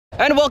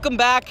And welcome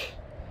back.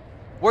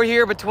 We're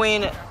here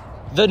between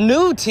the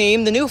new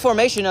team, the new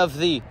formation of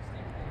the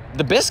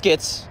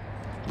Biscuits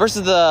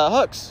versus the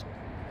Hooks.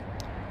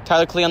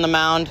 Tyler Klee on the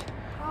mound.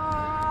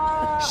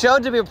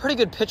 Showed to be a pretty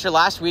good pitcher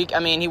last week. I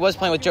mean, he was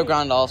playing with Joe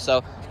Grandal,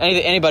 so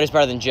anybody's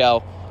better than Joe.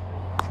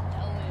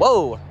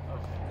 Whoa.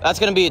 That's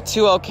going to be a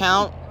 2-0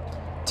 count.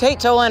 Tate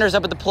Tolander's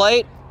up at the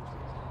plate.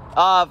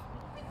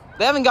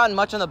 They haven't gotten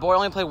much on the board.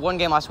 Only played one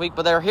game last week,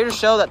 but they're here to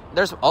show that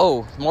there's,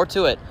 more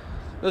to it.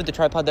 Move the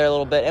tripod there a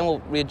little bit, and we'll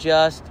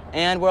readjust,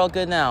 and we're all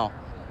good now.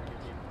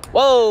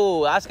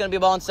 Whoa, that's going to be a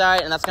ball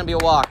inside, and that's going to be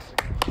a walk.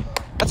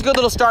 That's a good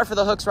little start for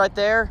the Hooks right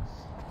there,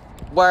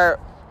 where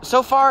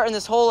so far in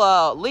this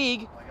whole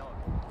league,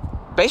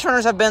 base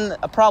runners have been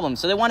a problem,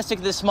 so they want to stick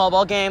to this small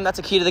ball game. That's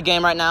a key to the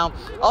game right now.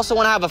 Also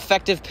want to have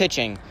effective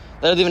pitching.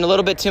 They're leaving a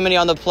little bit too many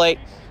on the plate.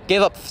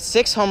 Gave up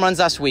 6 home runs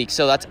last week,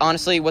 so that's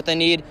honestly what they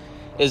need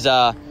is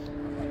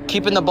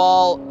keeping the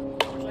ball.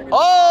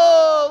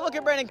 Oh, look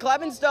at Brandon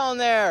Clevenstone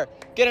there.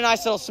 Get a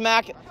nice little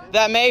smack.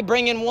 That may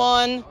bring in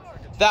one.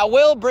 That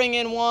will bring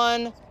in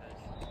one.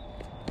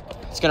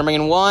 It's going to bring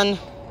in one.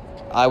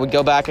 I would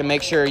go back and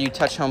make sure you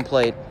touch home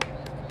plate.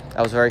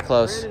 That was very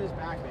close.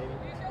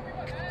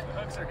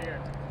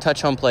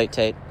 Touch home plate,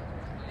 Tate.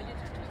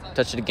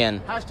 Touch it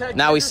again.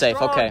 Now he's safe.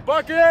 Okay.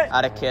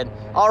 Atta kid.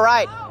 All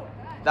right.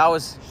 That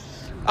was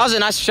a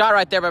nice shot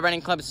right there by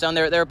Brandon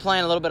Clevenstone. They were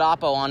playing a little bit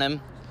oppo on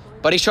him,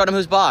 but he showed him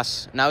who's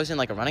boss. Now he's in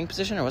like a running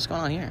position, or what's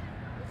going on here?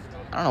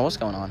 I don't know what's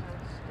going on.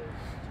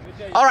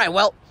 All right,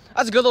 well,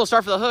 that's a good little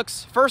start for the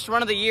Hooks. First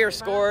run of the year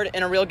scored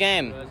in a real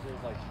game.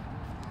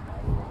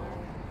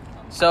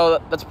 So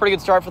that's a pretty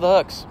good start for the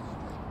Hooks.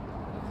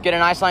 Get a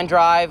nice line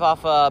drive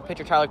off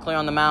pitcher Tyler Klee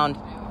on the mound.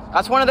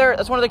 That's one of their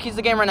keys to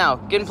the game right now.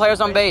 Getting players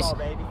on base.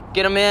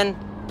 Get them in.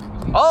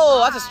 Oh,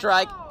 that's a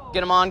strike. Get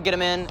them on, get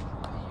them in.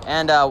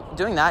 And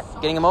doing that,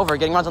 getting them over,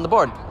 getting runs on the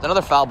board. It's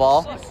another foul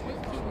ball.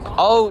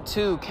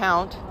 0-2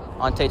 count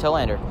on Tate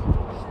Tolander.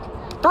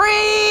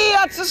 3!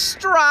 That's a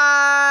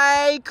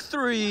strike.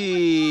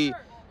 3.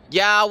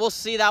 Yeah, we'll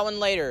see that one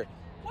later.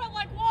 Wet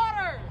like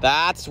water.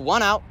 That's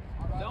one out.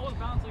 That was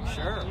bouncing.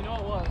 Sure. You know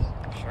it was.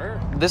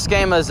 Sure. This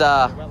game is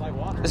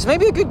this may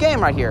be a good game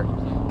right here.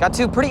 Got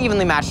 2 pretty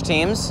evenly matched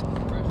teams.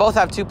 Both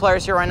have 2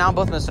 players here right now,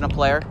 both missing a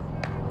player,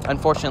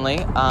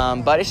 unfortunately.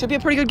 But it should be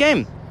a pretty good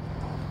game.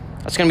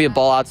 That's going to be a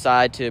ball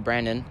outside to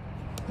Brandon.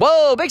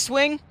 Whoa, big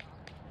swing.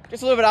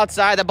 Just a little bit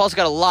outside. That ball's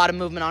got a lot of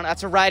movement on it.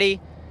 That's a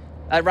righty.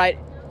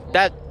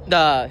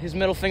 His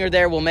middle finger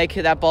there will make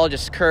that ball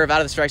just curve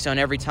out of the strike zone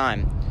every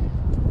time.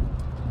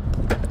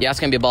 Yeah, it's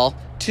going to be a ball.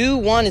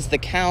 2-1 is the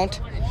count.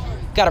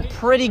 He's got a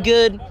pretty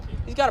good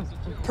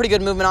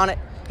movement on it.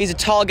 He's a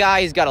tall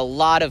guy. He's got a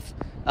lot of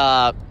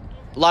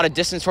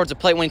distance towards the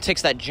plate when he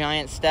takes that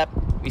giant step.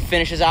 He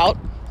finishes out.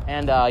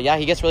 And,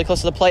 he gets really close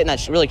to the plate, and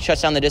that really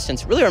shuts down the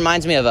distance. Really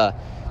reminds me of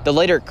the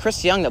later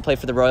Chris Young that played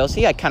for the Royals.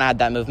 He kind of had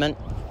that movement.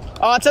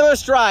 Oh, it's another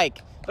strike.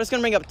 But it's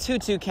going to bring up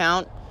 2-2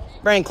 count.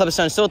 Brandon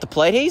Clevenstone is still at the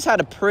plate. He's had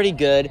a pretty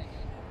good...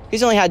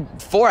 He's only had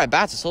 4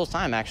 at-bats this whole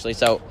time, actually.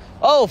 So,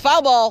 oh,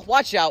 foul ball.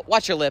 Watch out.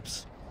 Watch your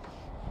lips.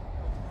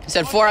 He's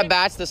had 4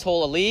 at-bats this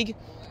whole league.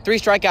 3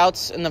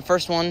 strikeouts in the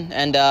first one.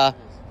 And,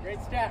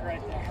 Great stat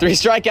right there. 3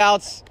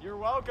 strikeouts. You're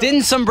welcome.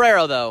 Didn't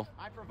sombrero, though.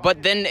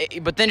 But then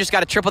just got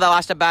to triple that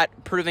last at bat,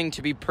 proving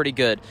to be pretty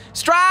good.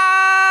 Strike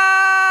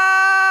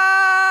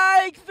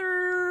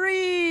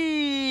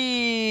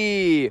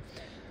 3!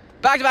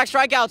 Back-to-back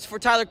strikeouts for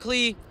Tyler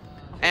Klee,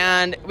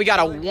 and we got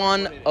a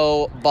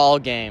 1-0 ball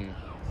game.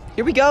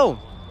 Here we go.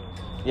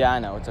 Yeah, I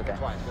know, it's okay.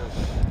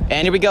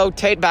 And here we go.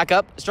 Tate back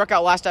up, struck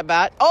out last at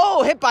bat.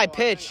 Oh, hit by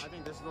pitch. I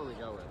think this is what we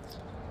go with.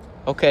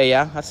 Okay,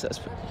 yeah, that's it's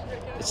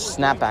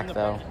snapback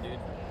though.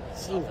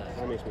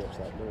 That makes me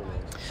upset.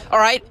 All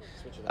right.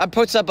 That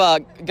puts up a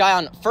guy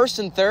on first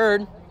and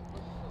third,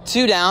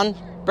 2 down.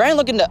 Brandon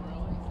looking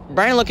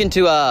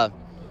to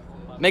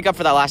make up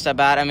for that last at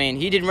bat. I mean,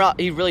 he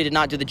really did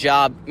not do the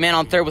job. Man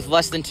on third with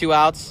less than 2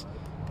 outs.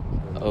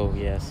 Oh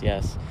yes.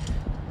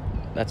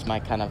 That's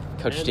my kind of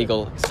Coach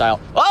Stiegel style.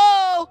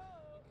 Oh!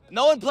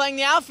 No one playing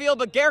the outfield,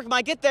 but Garrick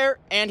might get there,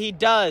 and he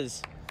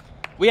does.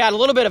 We had a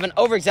little bit of an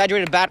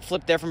over-exaggerated bat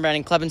flip there from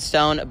Brandon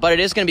Clevenstone, but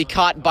it is going to be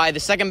caught by the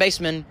second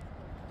baseman,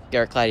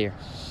 Garrick Clydier.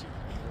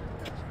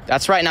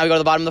 That's right. Now we go to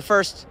the bottom of the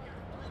first.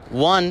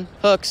 1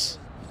 Hooks,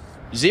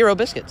 0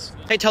 Biscuits.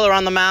 Tate Teller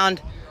on the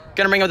mound.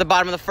 Going to bring up the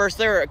bottom of the first.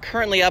 They're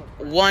currently up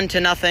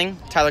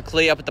 1-0. Tyler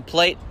Klee up at the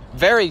plate.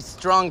 Very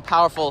strong,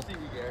 powerful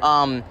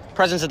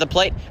presence at the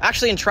plate.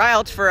 Actually, in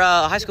tryouts for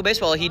high school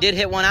baseball, he did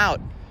hit 1 out.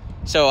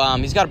 So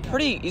he's got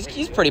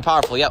he's pretty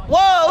powerful. Yep.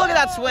 Whoa! Look at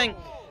that swing.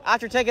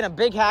 After taking a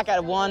big hack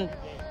at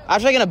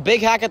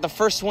the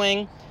first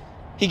swing,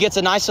 he gets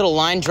a nice little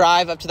line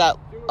drive up to that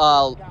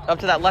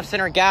left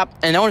center gap,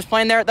 and no one's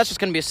playing there. That's just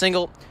going to be a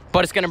single,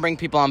 but it's going to bring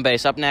people on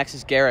base. Up next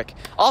is Garrick.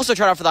 Also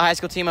tried out for the high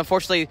school team.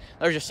 Unfortunately,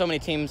 there's just so many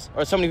teams,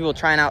 or so many people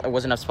trying out, there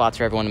wasn't enough spots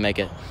for everyone to make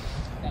it.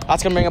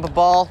 That's going to bring up a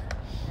ball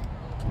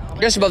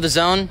just above the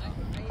zone.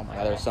 Oh my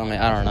God, there's so many.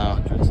 I don't know.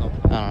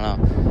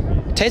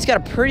 Tate's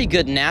got a pretty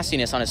good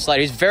nastiness on his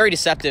slider. He's very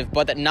deceptive,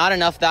 but not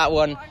enough that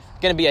one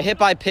Going to be a hit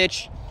by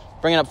pitch.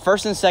 Bringing up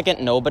first and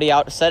second. Nobody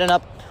out. Setting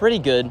up pretty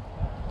good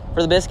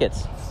for the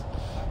Biscuits.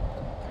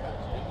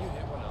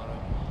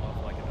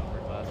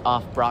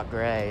 Off Brock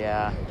Gray,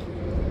 yeah.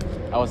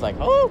 I was like,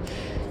 oh.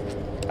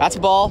 That's a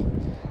ball.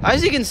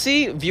 As you can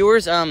see,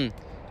 viewers,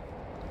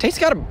 Tate's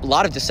got a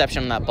lot of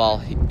deception on that ball.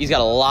 He's got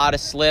a lot of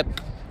slip.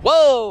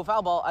 Whoa,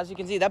 foul ball. As you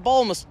can see, that ball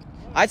almost,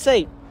 I'd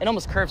say it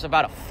almost curves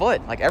about a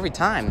foot, like every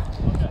time.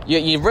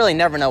 You really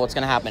never know what's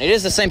going to happen. It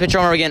is the same pitch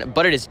over again,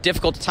 but it is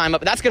difficult to time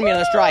up. That's going to be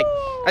another strike.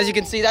 As you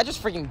can see, that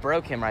just freaking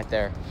broke him right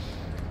there.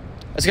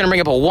 It's going to bring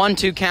up a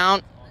 1-2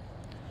 count.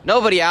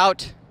 Nobody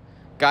out.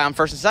 Guy on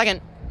first and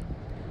second.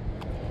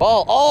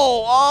 Ball.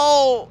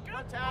 Oh.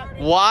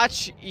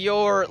 Watch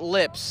your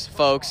lips,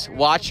 folks.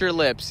 Watch your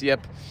lips.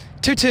 Yep.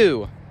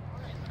 2-2.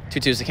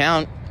 2-2's the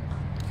count.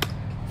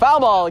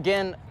 Foul ball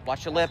again.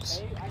 Watch your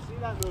lips. I see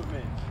that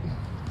movement.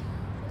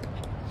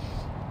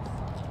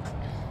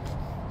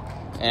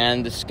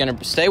 And it's going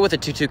to stay with a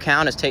 2-2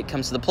 count as Tate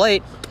comes to the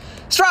plate.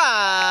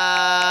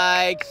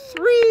 Strike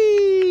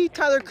 3,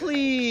 Tyler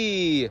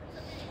Klee.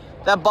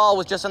 That ball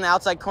was just on the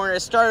outside corner.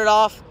 It started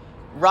off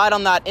right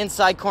on that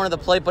inside corner of the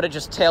plate, but it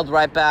just tailed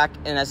right back,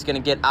 and that's going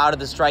to get out of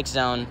the strike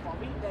zone.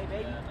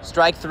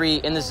 Strike 3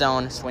 in the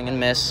zone. Swing and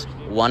miss.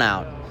 1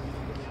 out.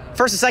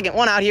 First and second,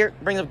 1 out here.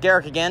 Brings up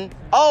Garrick again.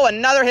 Oh,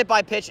 another hit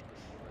by pitch.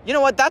 You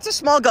know what? That's a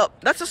small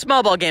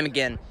ball game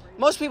again.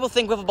 Most people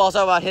think wiffle ball's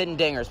all about hitting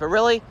dingers, but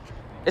really,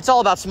 it's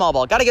all about small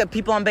ball. Got to get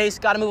people on base,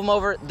 got to move them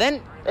over.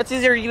 Then it's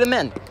easier to get them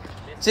in.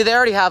 See, they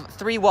already have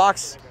 3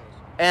 walks,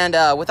 and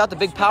without the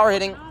big power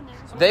hitting,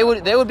 they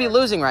would be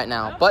losing right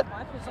now. But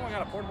Someone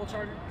got a portable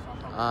charger?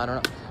 I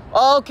don't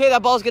know. Okay,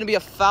 that ball's going to be a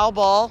foul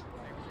ball.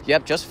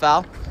 Yep, just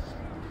foul.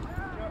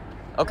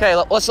 Okay,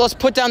 let's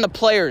put down the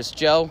players,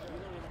 Joe.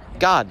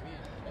 God.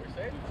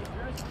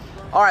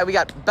 All right, we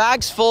got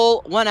bags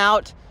full, 1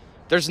 out.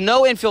 There's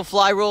no infield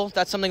fly rule.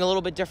 That's something a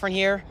little bit different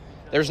here.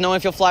 There's no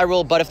infield fly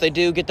rule, but if they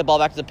do get the ball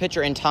back to the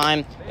pitcher in time,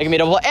 it can be a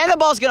double. And the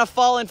ball's going to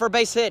fall in for a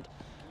base hit.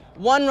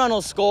 1 run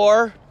will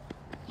score.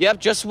 Yep,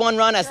 just 1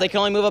 run, as they can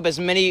only move up as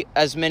many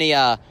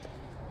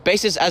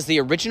bases as the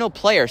original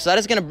player. So that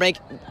is going to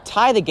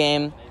tie the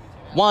game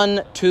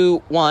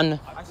 1-1.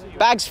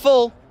 Bags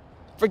full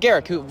for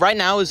Garrick, who right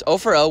now is 0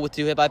 for 0 with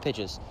 2 hit by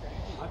pitches.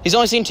 He's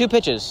only seen 2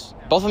 pitches.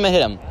 Both of them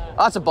hit him.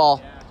 Oh, that's a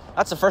ball.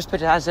 That's the first pitch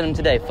that has hit him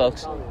today,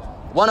 folks.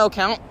 1-0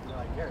 count.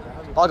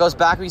 Ball goes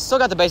back. We still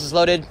got the bases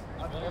loaded.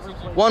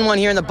 1-1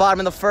 here in the bottom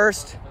of the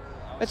first.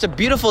 It's a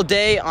beautiful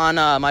day on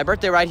my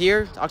birthday right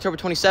here, October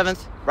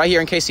 27th, right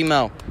here in KC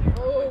Mo.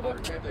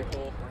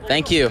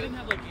 Thank you.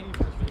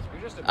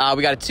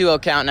 We got a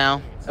 2-0 count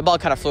now. The ball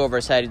kind of flew over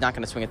his head. He's not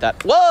going to swing at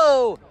that.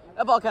 Whoa!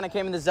 That ball kind of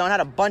came in the zone. Had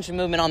a bunch of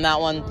movement on that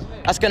one.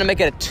 That's going to make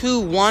it a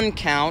 2-1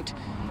 count.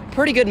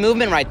 Pretty good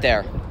movement right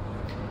there.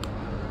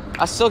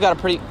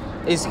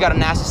 He's got a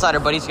nasty slider,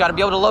 but he's got to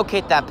be able to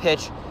locate that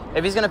pitch.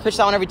 If he's going to pitch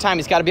that one every time,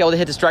 he's got to be able to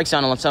hit the strike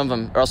zone on some of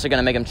them, or else they're going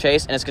to make him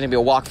chase, and it's going to be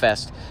a walk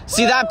fest.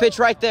 See that pitch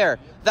right there?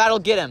 That'll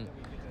get him.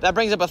 That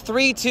brings up a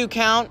 3-2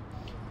 count.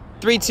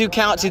 3-2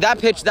 count. See that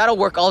pitch? That'll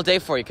work all day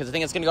for you, because I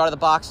think it's going to go out of the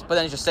box, but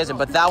then it just stays in.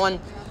 But that one,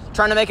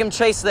 trying to make him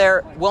chase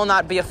there, will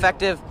not be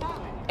effective.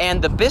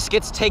 And the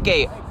Biscuits take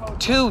a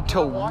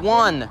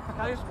 2-1.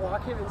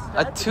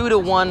 A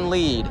 2-1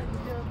 lead.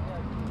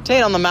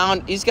 Tate on the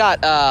mound. He's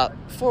got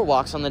 4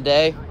 walks on the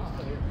day.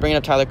 Bringing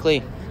up Tyler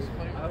Klee.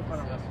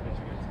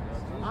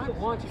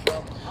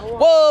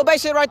 Whoa,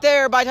 base hit right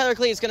there by Tyler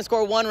Klee. He's going to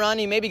score 1 run.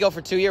 He maybe go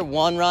for 2 here.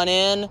 1 run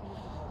in.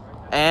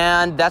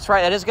 And that's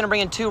right. It is going to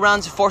bring in 2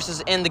 runs.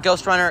 Forces in the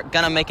ghost runner.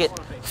 Going to make it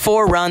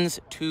 4 runs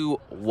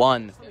to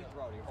 1.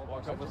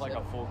 Walk up with like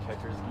a full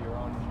catcher's gear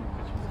on and you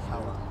pitch with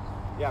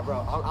power. Yeah, bro.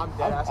 I'm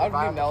dead ass. I'd If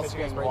I be have to pitch Nelson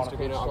against and Braden want to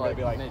pitch Stupino, I'm going to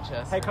be like,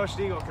 mid-chest. hey, Coach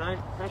Deagle, can I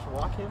just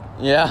walk him?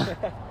 Yeah.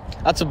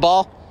 That's a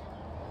ball.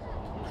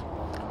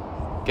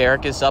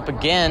 Garrick is up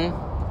again.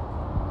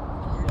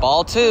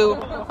 Ball 2.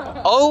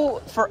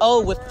 0 for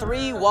 0 with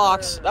 3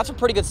 walks. That's a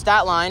pretty good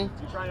stat line.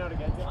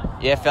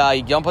 If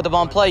you don't put the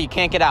ball in play, you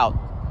can't get out.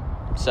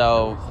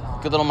 So,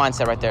 good little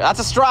mindset right there. That's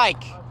a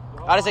strike.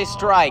 That is a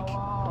strike.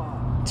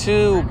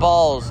 2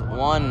 balls,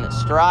 1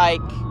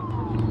 strike.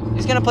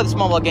 He's going to play the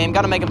small ball game.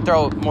 Got to make him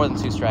throw more than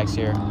 2 strikes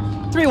here.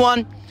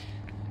 3-1.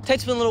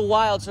 Tate's been a little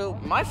wild, so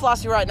my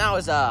philosophy right now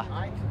is got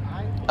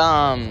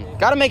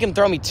to make him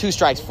throw me 2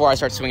 strikes before I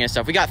start swinging and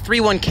stuff. We got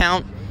 3-1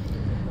 count.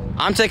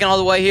 I'm taking all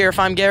the way here if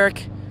I'm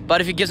Garrick. But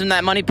if he gives him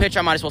that money pitch,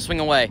 I might as well swing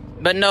away.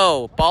 But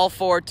no, ball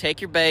 4,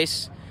 take your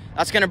base.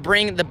 That's going to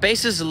bring the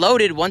bases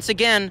loaded once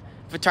again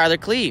for Tyler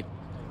Klee.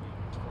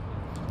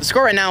 The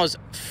score right now is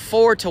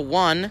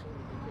 4-1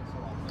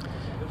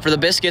 for the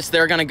Biscuits.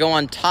 They're going to go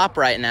on top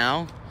right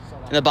now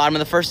in the bottom of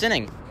the first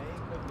inning.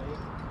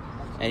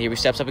 And here he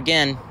steps up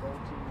again.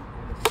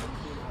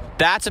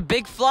 That's a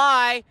big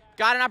fly.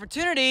 Got an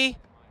opportunity.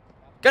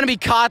 Going to be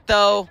caught,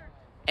 though.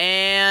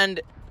 And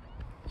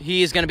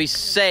he is going to be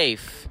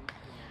safe.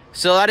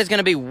 So that is going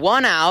to be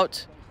 1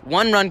 out.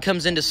 1 run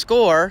comes in to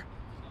score.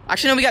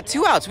 Actually, no, we got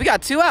 2 outs. We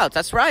got 2 outs.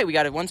 That's right. We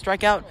got 1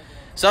 strikeout.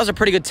 So that was a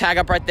pretty good tag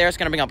up right there. It's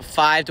going to bring up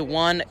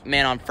 5-1.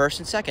 Man on first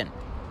and second.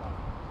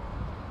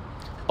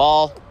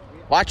 Ball.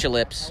 Watch your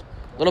lips.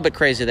 A little bit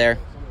crazy there.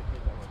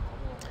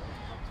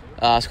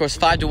 Scores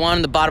 5-1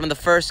 in the bottom of the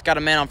first. Got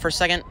a man on first,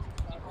 second.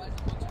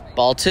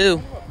 Ball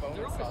 2.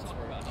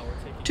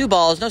 2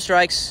 balls, no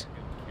strikes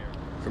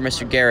for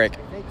Mr. Garrick.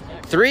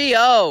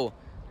 3-0.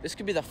 This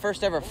could be the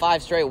first ever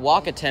 5 straight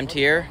walk attempt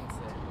here.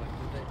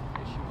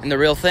 And the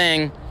real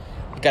thing,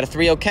 got a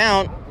 3-0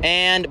 count,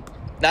 and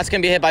that's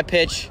going to be hit by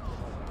pitch.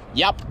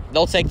 Yep,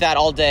 they'll take that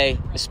all day,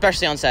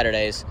 especially on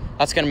Saturdays.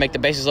 That's going to make the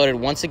bases loaded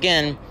once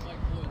again.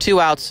 2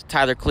 outs,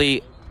 Tyler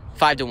Clee,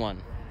 5-1.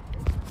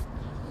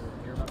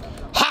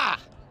 Ha!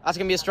 That's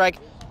going to be a strike.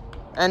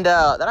 And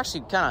that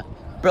actually kind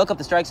of broke up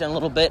the strike zone a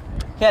little bit.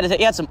 He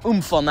had some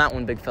oomph on that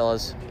one, big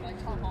fellas.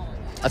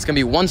 That's going to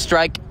be 1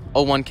 strike,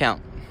 0-1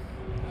 count.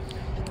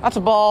 That's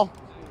a ball.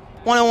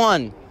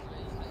 1-1.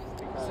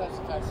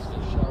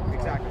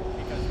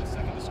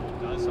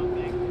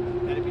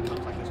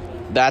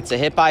 That's a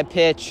hit by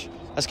pitch.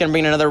 That's going to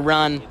bring another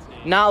run.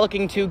 Not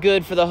looking too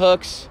good for the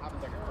Hooks.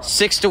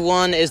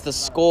 6-1 is the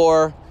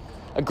score.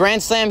 A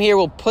grand slam here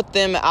will put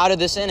them out of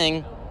this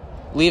inning,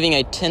 leaving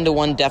a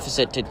 10-1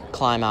 deficit to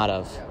climb out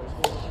of.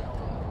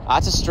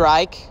 That's a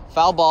strike.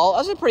 Foul ball. That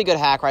was a pretty good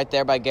hack right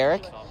there by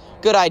Garrick.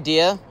 Good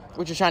idea.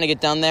 What you're trying to get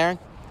done there.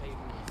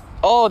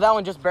 Oh, that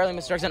one just barely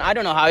missed strike zone. I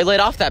don't know how he laid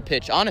off that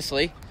pitch,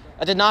 honestly.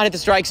 I did not hit the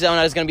strike zone.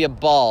 That is going to be a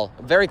ball.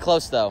 Very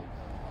close, though.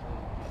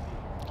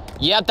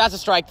 Yep, that's a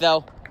strike,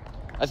 though.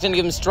 That's going to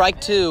give him strike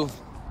 2.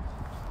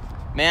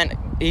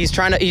 Man, he's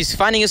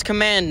finding his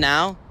command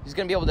now. He's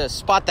going to be able to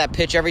spot that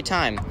pitch every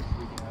time.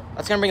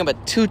 That's going to bring up a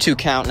 2-2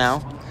 count now.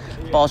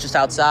 Ball's just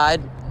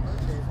outside.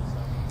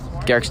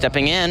 Garrick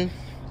stepping in.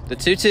 The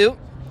 2-2.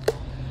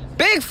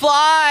 Big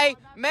fly.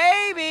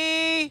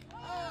 Maybe.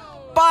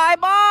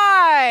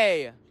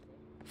 Bye-bye.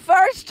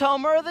 First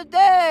homer of the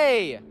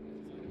day.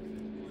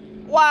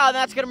 Wow,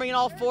 that's going to bring in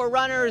all 4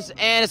 runners,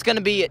 and it's going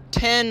to be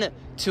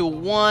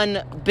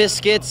 10-1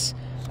 Biscuits,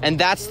 and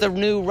that's the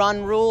new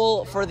run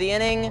rule for the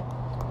inning.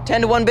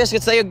 10-1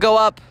 Biscuits, they go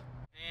up.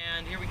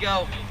 And here we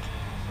go.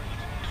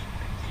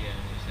 Yeah,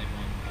 same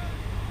one.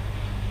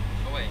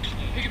 Oh, wait.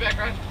 Piggyback,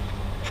 right?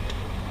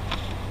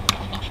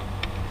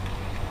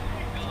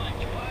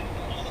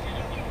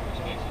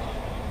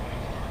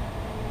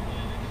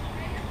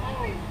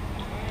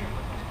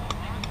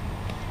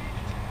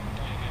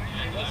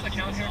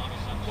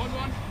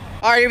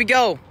 All right, here we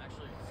go.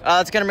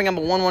 It's going to bring up a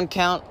 1-1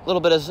 count. A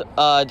little bit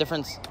of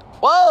difference.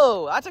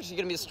 Whoa, that's actually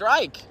going to be a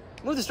strike.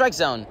 Move the strike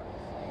zone.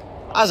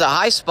 That was a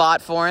high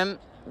spot for him.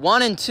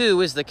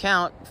 1-2 is the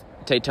count.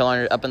 Tate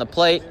Tiller up in the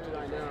plate.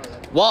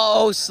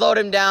 Whoa, slowed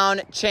him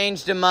down,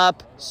 changed him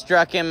up,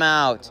 struck him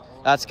out.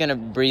 That's going to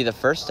be the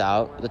first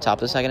out at the top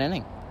of the second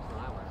inning.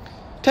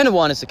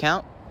 10-1 is the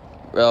count.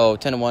 Oh,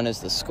 10-1 is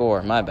the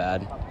score. My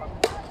bad.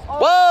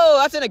 Whoa,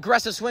 that's an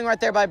aggressive swing right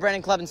there by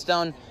Brandon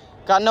Clevenstone.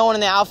 Got no one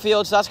in the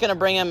outfield, so that's going to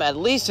bring him at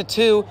least to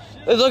 2.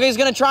 Look, he's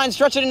going to try and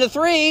stretch it into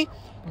 3.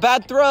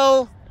 Bad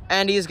throw,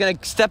 and he's going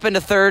to step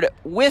into third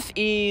with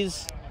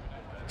ease.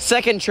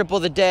 Second triple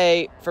of the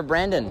day for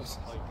Brandon. It's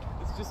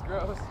just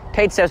gross.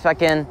 Tate steps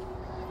back in.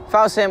 If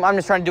I was him, I'm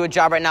just trying to do a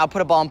job right now,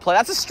 put a ball in play.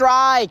 That's a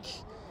strike.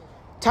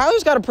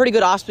 Tyler's got a pretty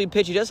good off-speed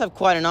pitch. He does have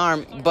quite an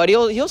arm, but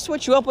he'll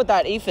switch you up with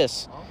that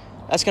ephus.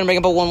 That's going to bring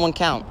up a 1-1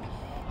 count.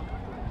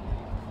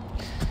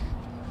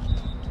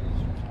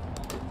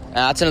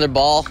 That's another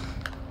ball.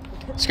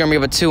 It's going to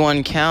bring up a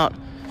 2-1 count.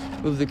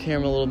 Move the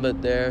camera a little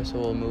bit there, so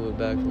we'll move it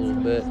back a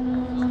little bit.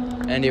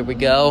 And here we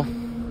go.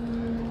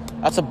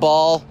 That's a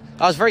ball.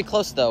 I was very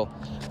close, though.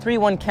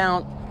 3-1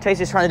 count.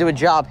 Tasty's trying to do a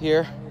job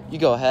here. You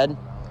go ahead.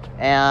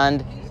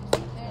 And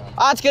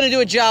it's going to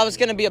do a job. It's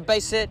going to be a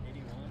base hit.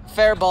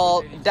 Fair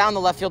ball down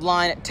the left field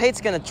line.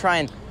 Tate's going to try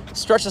and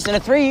stretch this into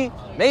 3.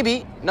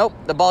 Maybe. Nope.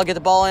 The ball get the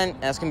ball in,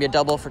 and it's going to be a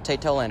double for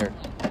Tate Tolander.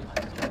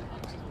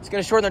 It's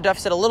going to shorten their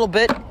deficit a little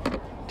bit.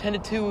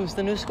 10-2 is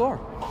the new score.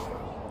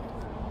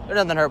 There's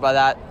nothing hurt by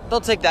that.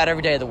 They'll take that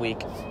every day of the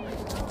week.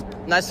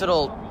 Nice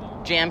little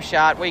jam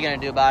shot. What are you going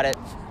to do about it?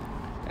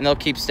 And they'll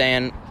keep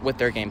staying with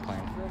their game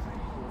plan.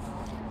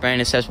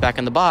 Brandon steps back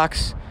in the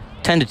box.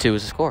 10-2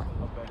 is the score.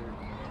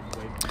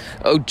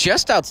 Oh,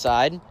 just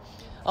outside.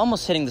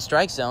 Almost hitting the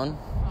strike zone.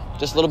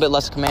 Just a little bit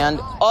less command.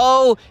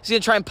 Oh, he's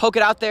going to try and poke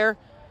it out there.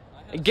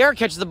 Garrett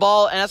catches the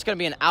ball, and that's going to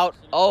be an out.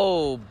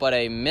 Oh, but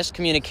a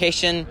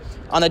miscommunication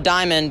on the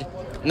diamond,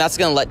 and that's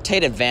going to let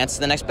Tate advance to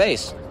the next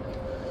base.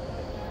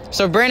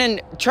 So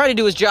Brandon tried to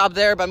do his job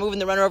there by moving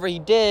the runner over. He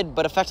did,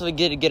 but effectively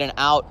did get an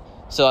out.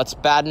 So that's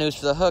bad news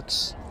for the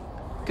Hooks.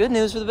 Good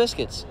news for the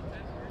Biscuits.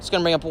 It's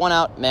going to bring up 1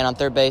 out, man on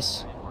third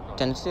base,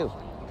 10-2.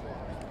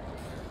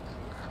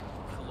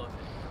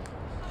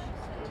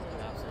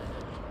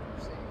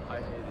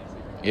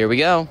 Here we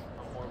go.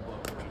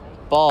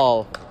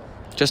 Ball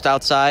just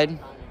outside.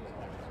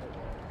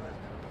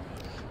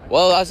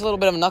 Whoa, that's a little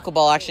bit of a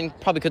knuckleball action.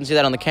 Probably couldn't see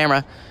that on the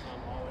camera.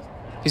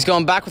 He's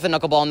going back with a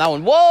knuckleball on that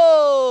one.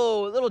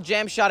 Whoa! A little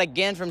jam shot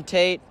again from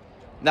Tate.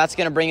 That's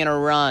going to bring in a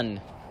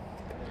run.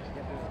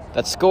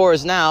 That score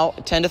is now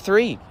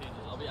 10-3.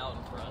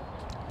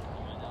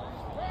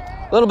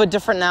 A little bit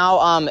different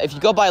now. If you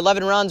go by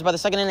 11 runs by the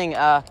second inning,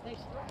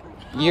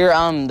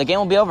 the game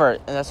will be over.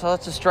 And so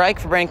that's a strike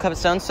for Brandon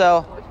Clipstone.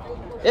 So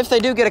if they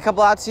do get a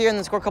couple outs here and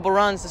then score a couple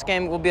runs, this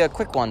game will be a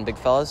quick one, big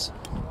fellas.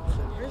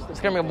 It's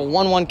going to be a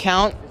 1-1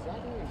 count.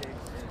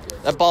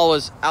 That ball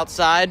was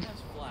outside.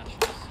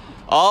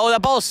 Oh,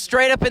 that ball is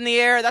straight up in the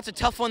air. That's a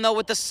tough one, though,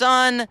 with the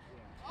sun.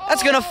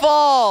 That's going to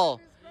fall.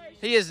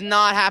 He is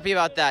not happy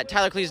about that.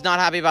 Tyler Clee's not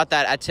happy about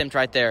that attempt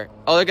right there.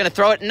 Oh, they're going to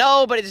throw it?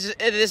 No, but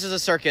this is a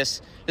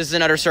circus. This is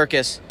an utter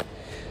circus.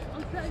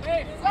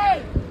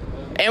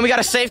 And we got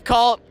a safe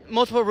call.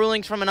 Multiple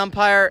rulings from an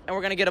umpire, and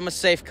we're going to get him a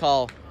safe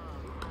call.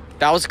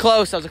 That was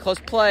close. That was a close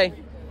play.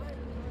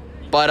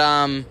 But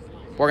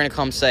we're going to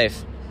call him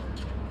safe.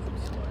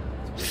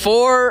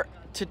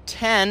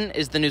 4-10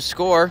 is the new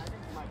score.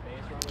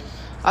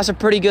 That's a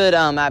pretty good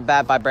at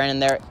bat by Brandon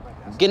there.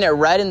 Getting it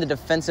right in the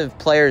defensive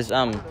players'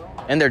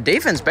 in their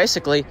defense,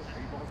 basically,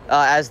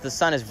 as the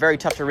sun is very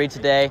tough to read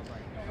today.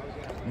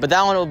 But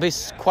that one will be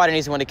quite an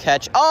easy one to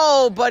catch.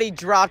 Oh, but he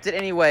dropped it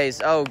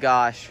anyways. Oh,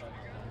 gosh.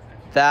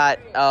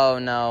 Oh,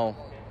 no.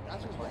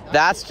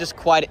 That's just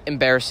quite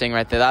embarrassing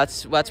right there.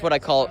 That's what I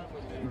call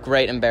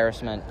great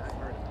embarrassment.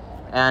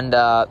 And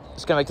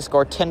it's going to make the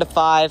score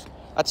 10-5.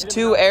 That's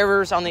 2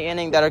 errors on the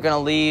inning that are going to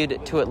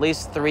lead to at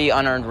least 3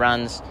 unearned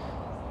runs.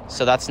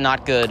 So that's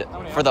not good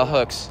for the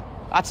Hooks.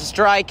 That's a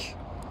strike.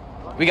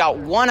 We got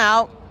 1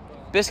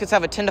 out. Biscuits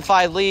have a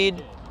 10-5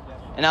 lead.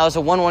 And now there's a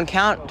 1-1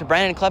 count to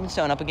Brandon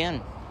Clevenstone up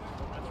again.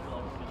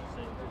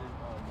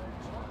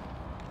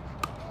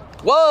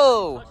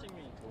 Whoa!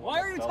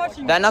 Why are you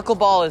touching me? That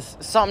knuckleball is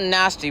something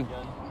nasty.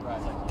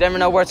 Never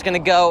know where it's going to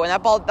go. And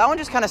that one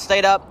just kind of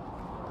stayed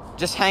up,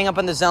 just hang up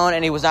in the zone,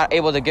 and he was not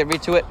able to get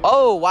to it.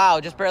 Oh, wow,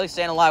 just barely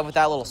staying alive with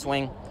that little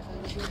swing.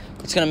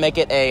 It's going to make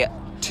it a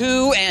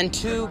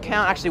 2-2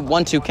 count. Actually,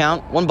 1-2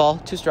 count. 1 ball,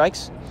 2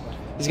 strikes.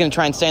 He's going to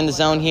try and stay in the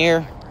zone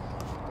here.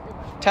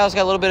 Tyler's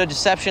got a little bit of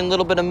deception, a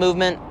little bit of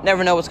movement.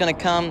 Never know what's going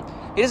to come.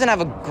 He doesn't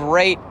have a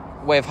great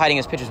way of hiding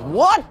his pitches.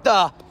 What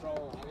the?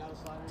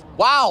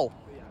 Wow.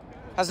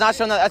 Has not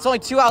shown that. That's only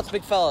 2 outs,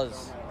 big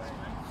fellas.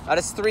 That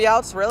is 3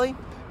 outs, really?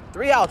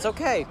 3 outs,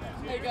 okay.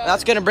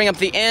 That's going to bring up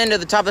the end of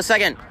the top of the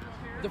second.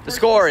 The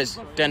score is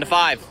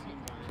 10-5.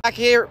 Back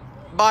here,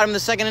 bottom of the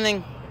second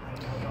inning.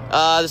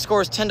 The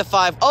score is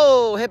 10-5.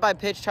 Oh, hit by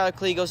pitch. Tyler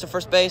Clee goes to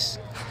first base.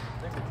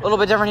 A little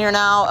bit different here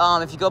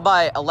now. If you go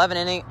by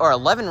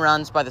 11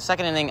 runs by the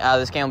second inning,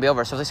 this game will be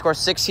over. So if they score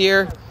 6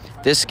 here,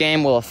 this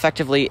game will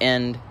effectively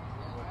end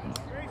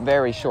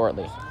very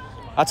shortly.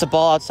 That's a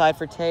ball outside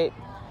for Tate.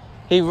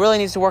 He really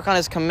needs to work on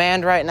his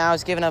command right now.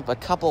 He's giving up a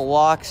couple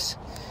walks.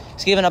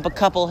 He's giving up a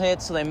couple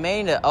hits, so they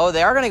may... they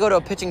are going to go to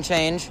a pitching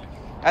change,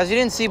 as you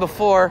didn't see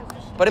before,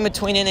 but in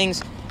between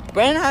innings,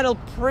 Brandon had a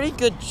pretty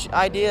good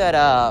idea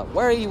at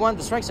where he wanted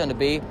the strike zone to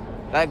be.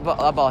 That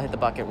ball hit the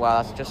bucket.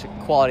 Wow, that's just a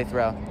quality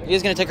throw.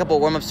 He's going to take a couple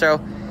of warm-ups throw.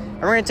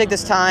 And we're going to take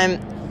this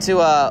time to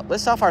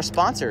list off our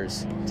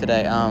sponsors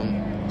today.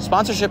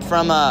 Sponsorship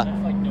from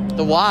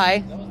the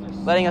Y,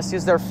 letting us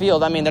use their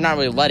field. I mean, they're not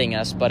really letting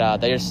us,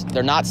 but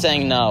they're not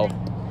saying no.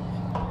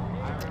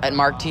 At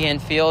Mark T.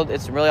 Field,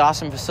 it's a really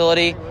awesome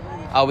facility.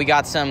 We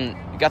got some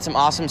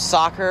awesome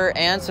soccer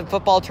and some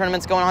football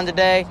tournaments going on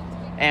today,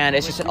 and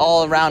it's just an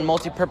all-around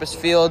multi-purpose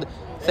field.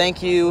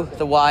 Thank you,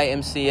 the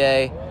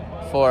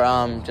YMCA, for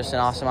just an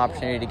awesome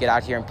opportunity to get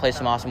out here and play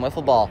some awesome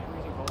wiffle ball.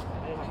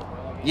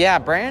 Yeah,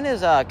 Brandon is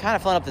kind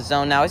of filling up the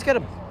zone now. He's got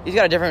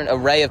a different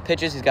array of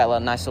pitches. He's got a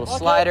nice little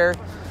slider.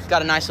 He's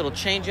got a nice little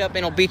changeup, and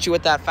he'll beat you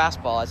with that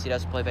fastball as he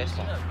does play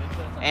baseball.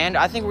 And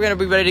I think we're going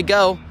to be ready to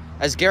go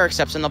as Garrick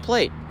steps in the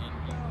plate.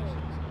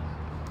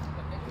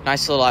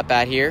 Nice little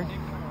at-bat here.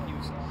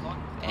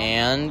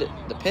 And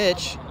the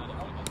pitch.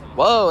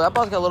 Whoa, that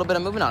ball's got a little bit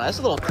of movement on it. That's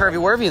a little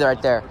curvy-wurvy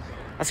right there.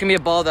 That's going to be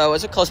a ball, though.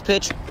 It's a close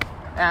pitch.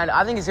 And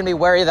I think he's going to be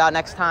wary of that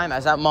next time,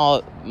 as that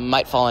ball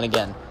might fall in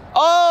again.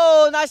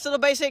 Oh, nice little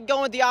base hit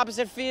going with the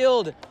opposite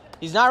field.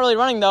 He's not really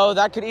running, though.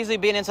 That could easily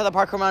be an inside the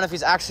park home run if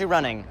he's actually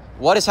running.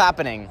 What is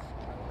happening?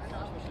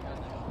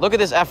 Look at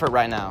this effort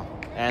right now.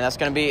 And that's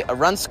going to be a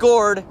run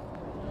scored.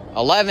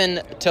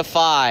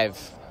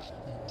 11-5.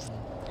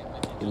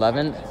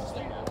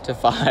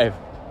 11-5.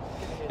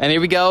 And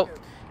here we go.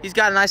 He's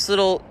got a nice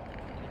little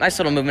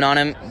movement on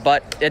him,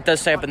 but it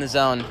does stay up in the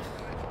zone.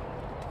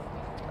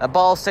 That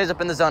ball stays up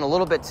in the zone a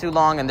little bit too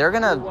long, and they're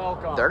gonna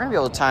be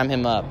able to time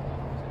him up.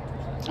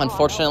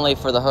 Unfortunately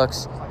for the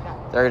Hooks,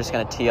 they're just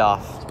gonna tee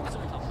off.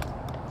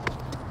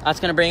 That's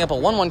gonna bring up a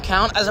 1-1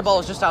 count as the ball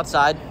is just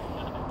outside.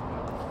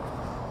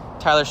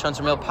 Tyler's shown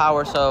some real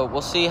power, so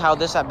we'll see how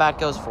this at bat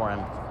goes for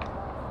him.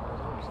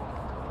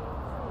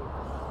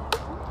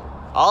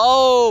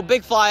 Oh,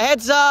 big fly,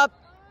 heads up.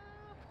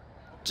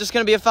 Just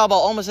going to be a foul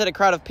ball, almost hit a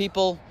crowd of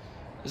people.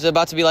 This is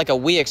about to be like a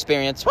Wii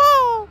experience.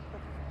 Whoa!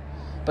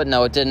 But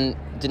no, it didn't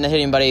hit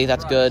anybody.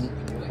 That's good.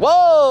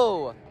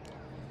 Whoa!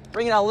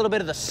 Bringing out a little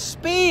bit of the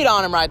speed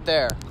on him right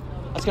there.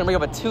 That's going to bring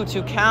up a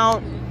 2-2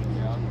 count.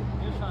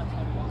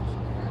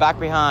 Back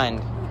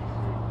behind.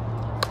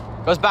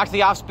 Goes back to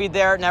the off speed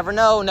there. Never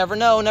know, never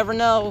know, never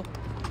know.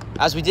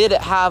 As we did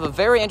have a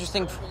very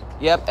interesting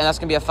Yep, and that's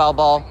going to be a foul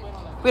ball.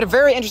 We had a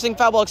very interesting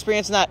foul ball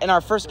experience in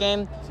our first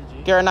game.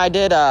 Garrett and I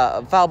did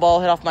a foul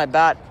ball hit off my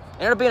bat.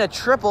 It ended up being a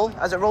triple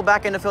as it rolled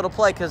back into field of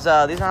play because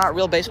these are not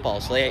real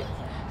baseballs. So they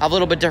have a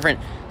little bit different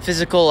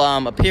physical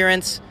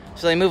appearance.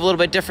 So they move a little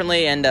bit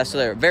differently, and so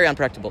they're very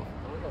unpredictable.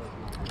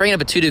 Bringing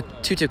up a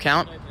 2-2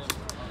 count.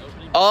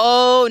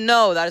 Oh,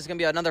 no, that is going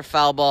to be another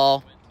foul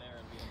ball.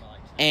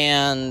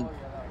 And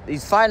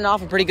he's fighting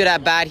off a pretty good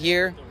at-bat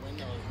here.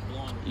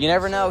 You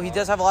never know. He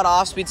does have a lot of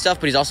off-speed stuff,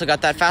 but he's also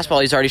got that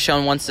fastball he's already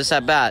shown once this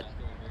at-bat.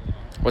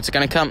 What's it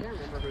going to come?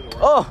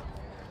 Oh,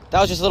 that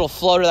was just a little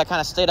floater that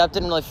kind of stayed up.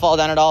 Didn't really fall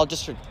down at all.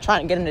 Just for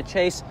trying to get him to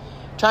chase.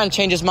 Trying to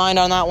change his mind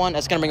on that one.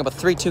 That's going to bring up a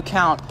 3-2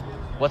 count.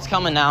 What's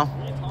coming now?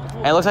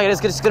 And it looks like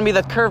it's going to be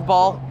the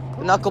curveball,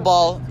 the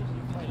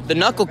knuckleball, the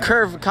knuckle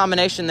curve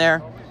combination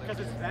there.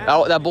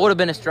 That would have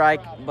been a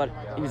strike, but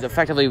he was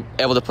effectively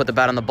able to put the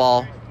bat on the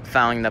ball,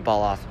 fouling that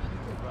ball off.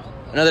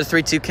 Another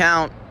 3-2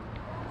 count.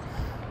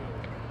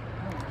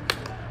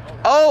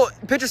 Oh,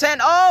 pitcher's hand.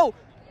 Oh,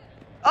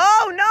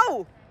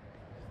 no.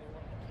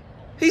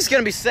 He's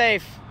going to be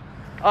safe.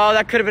 Oh,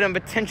 that could have been a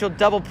potential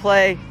double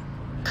play.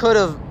 Could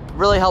have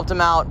really helped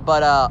him out,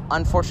 but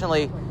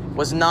unfortunately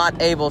was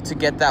not able to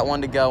get that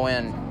one to go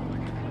in.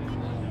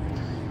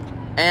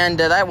 And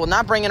that will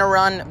not bring in a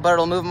run, but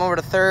it'll move him over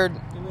to third.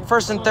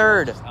 First and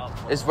third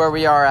is where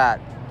we are at.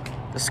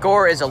 The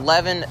score is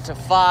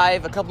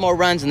 11-5. A couple more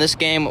runs, and this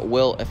game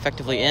will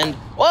effectively end.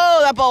 Whoa,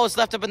 that ball was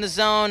left up in the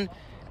zone,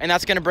 and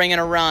that's going to bring in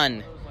a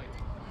run.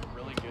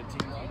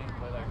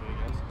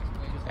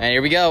 And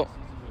here we go.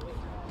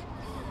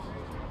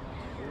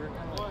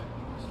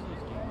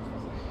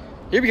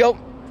 Here we go.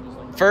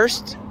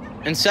 First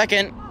and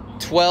second,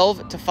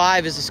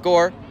 12-5 is the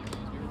score.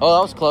 Oh,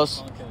 that was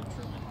close.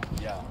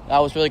 That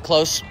was really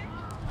close.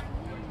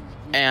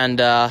 And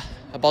the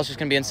ball's just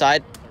going to be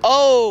inside.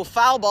 Oh,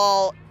 foul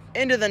ball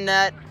into the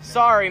net.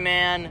 Sorry,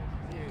 man.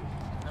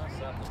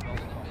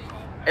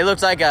 It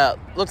looks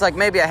like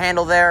maybe a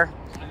handle there.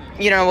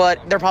 You know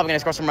what? They're probably going to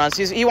score some runs.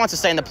 He wants to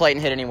stay in the plate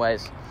and hit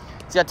anyways.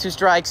 He's got 2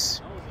 strikes.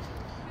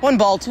 1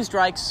 ball, 2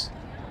 strikes.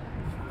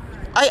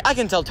 I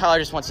can tell Tyler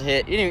just wants to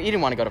hit. He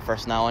didn't want to go to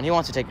first now, and he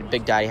wants to take a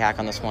big daddy hack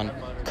on this one.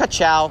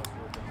 Ka-chow.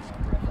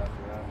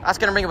 That's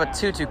going to bring up a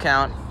 2-2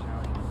 count.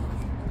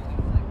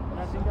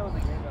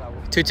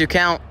 2-2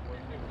 count.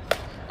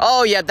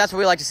 Oh, yeah, that's what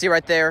we like to see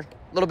right there.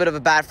 A little bit of a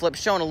bat flip,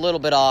 showing a little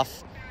bit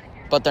off,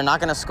 but they're not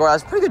going to score. That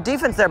was pretty good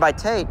defense there by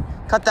Tate.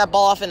 Cut that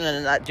ball off, and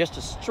then just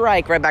a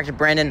strike right back to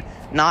Brandon.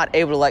 Not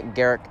able to let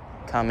Garrick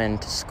come in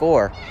to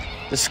score.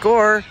 The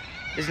score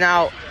is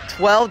now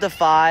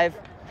 12-5.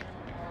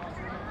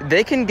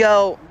 They can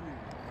go.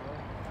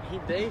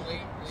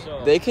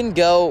 They can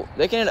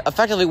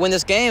effectively win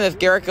this game if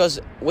Garrick goes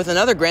with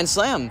another grand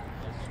slam.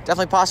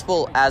 Definitely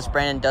possible, as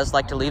Brandon does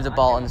like to leave the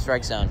ball in the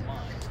strike zone.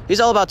 He's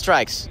all about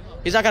strikes.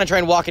 He's not going to try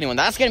and walk anyone.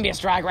 That's going to be a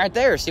strike right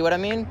there. See what I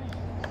mean?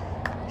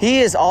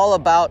 He is all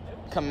about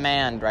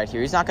command right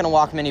here. He's not going to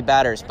walk many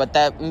batters, but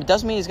that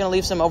does mean he's going to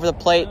leave some over the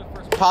plate,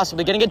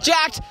 possibly going to get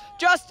jacked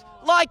just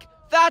like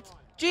that.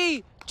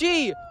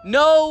 GG.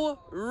 No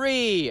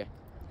re.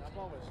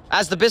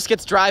 As the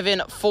Biscuits drive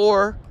in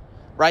 4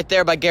 right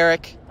there by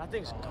Garrick.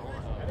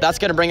 That's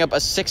going to bring up a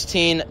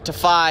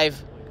 16-5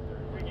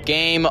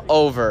 game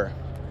over.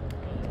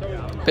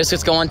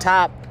 Biscuits go on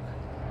top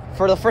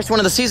for the first one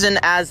of the season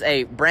as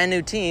a brand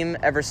new team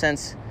ever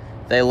since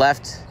they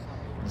left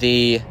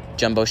the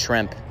Jumbo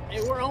Shrimp. Hey,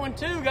 we're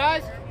 0-2,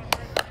 guys.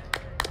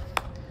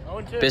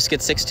 0-2.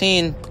 Biscuits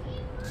 16,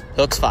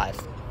 Hooks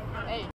 5.